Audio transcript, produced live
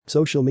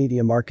Social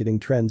media marketing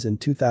trends in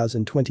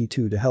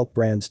 2022 to help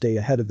brands stay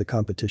ahead of the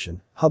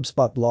competition.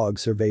 HubSpot blog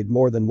surveyed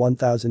more than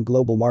 1,000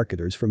 global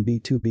marketers from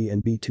B2B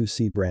and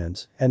B2C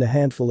brands and a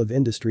handful of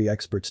industry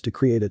experts to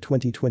create a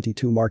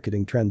 2022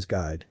 marketing trends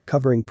guide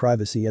covering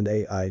privacy and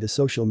AI to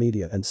social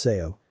media and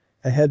SEO.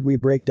 Ahead we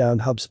break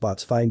down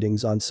HubSpot's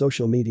findings on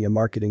social media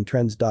marketing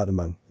trends.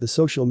 Among the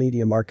social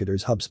media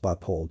marketers HubSpot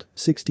polled,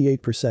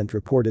 68%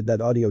 reported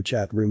that audio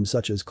chat rooms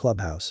such as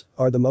Clubhouse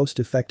are the most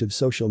effective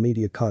social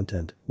media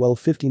content, while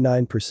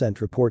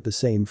 59% report the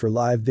same for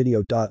live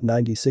video.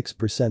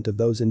 96% of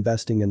those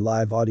investing in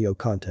live audio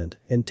content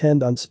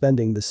intend on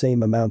spending the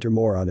same amount or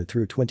more on it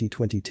through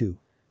 2022.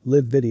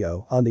 Live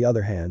video, on the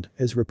other hand,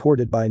 is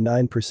reported by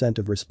 9%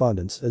 of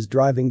respondents as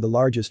driving the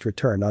largest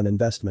return on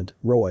investment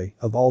 (ROI)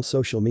 of all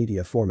social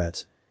media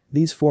formats.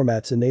 These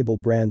formats enable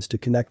brands to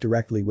connect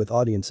directly with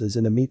audiences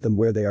in a meet them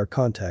where they are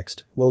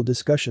context, while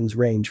discussions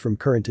range from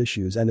current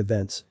issues and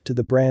events to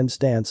the brand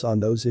stance on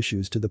those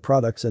issues to the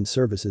products and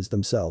services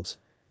themselves.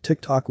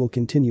 TikTok will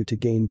continue to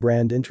gain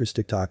brand interest.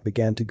 TikTok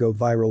began to go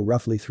viral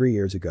roughly 3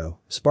 years ago,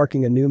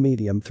 sparking a new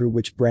medium through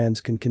which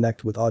brands can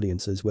connect with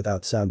audiences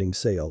without sounding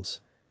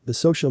sales. The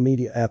social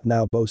media app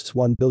now boasts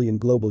 1 billion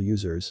global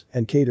users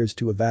and caters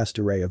to a vast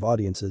array of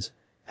audiences.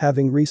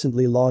 Having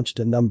recently launched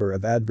a number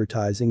of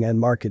advertising and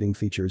marketing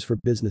features for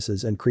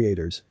businesses and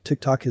creators,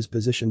 TikTok has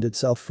positioned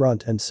itself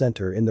front and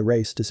center in the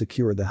race to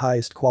secure the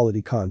highest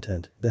quality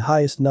content, the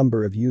highest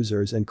number of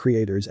users and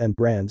creators and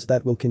brands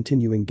that will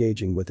continue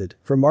engaging with it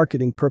for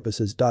marketing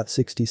purposes.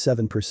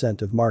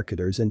 67% of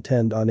marketers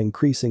intend on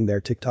increasing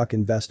their TikTok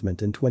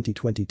investment in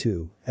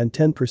 2022, and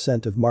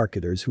 10% of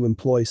marketers who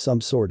employ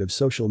some sort of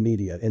social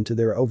media into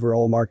their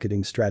overall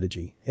marketing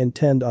strategy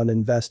intend on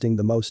investing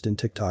the most in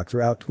TikTok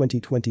throughout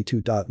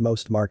 2022.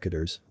 Most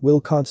marketers will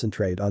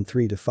concentrate on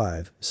 3 to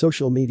 5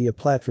 social media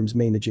platforms.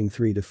 Managing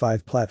 3 to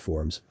 5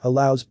 platforms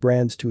allows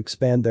brands to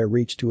expand their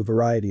reach to a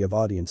variety of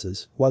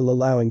audiences while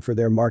allowing for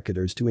their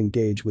marketers to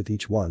engage with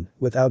each one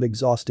without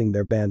exhausting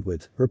their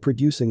bandwidth or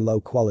producing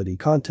low-quality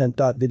content.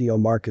 Video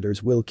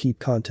marketers will keep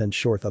content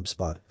short.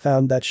 HubSpot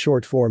found that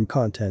short-form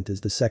content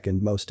is the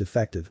second most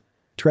effective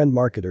trend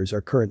marketers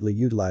are currently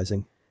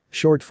utilizing.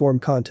 Short-form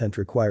content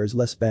requires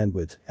less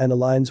bandwidth and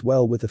aligns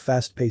well with the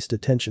fast-paced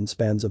attention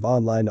spans of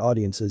online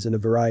audiences in a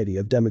variety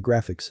of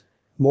demographics.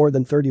 More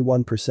than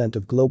 31%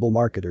 of global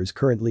marketers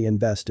currently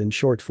invest in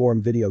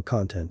short-form video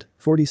content.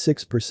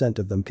 46%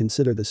 of them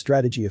consider the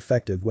strategy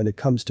effective when it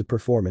comes to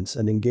performance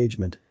and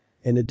engagement.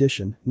 In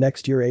addition,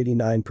 next year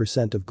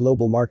 89% of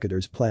global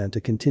marketers plan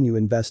to continue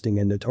investing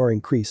in it or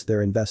increase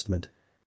their investment.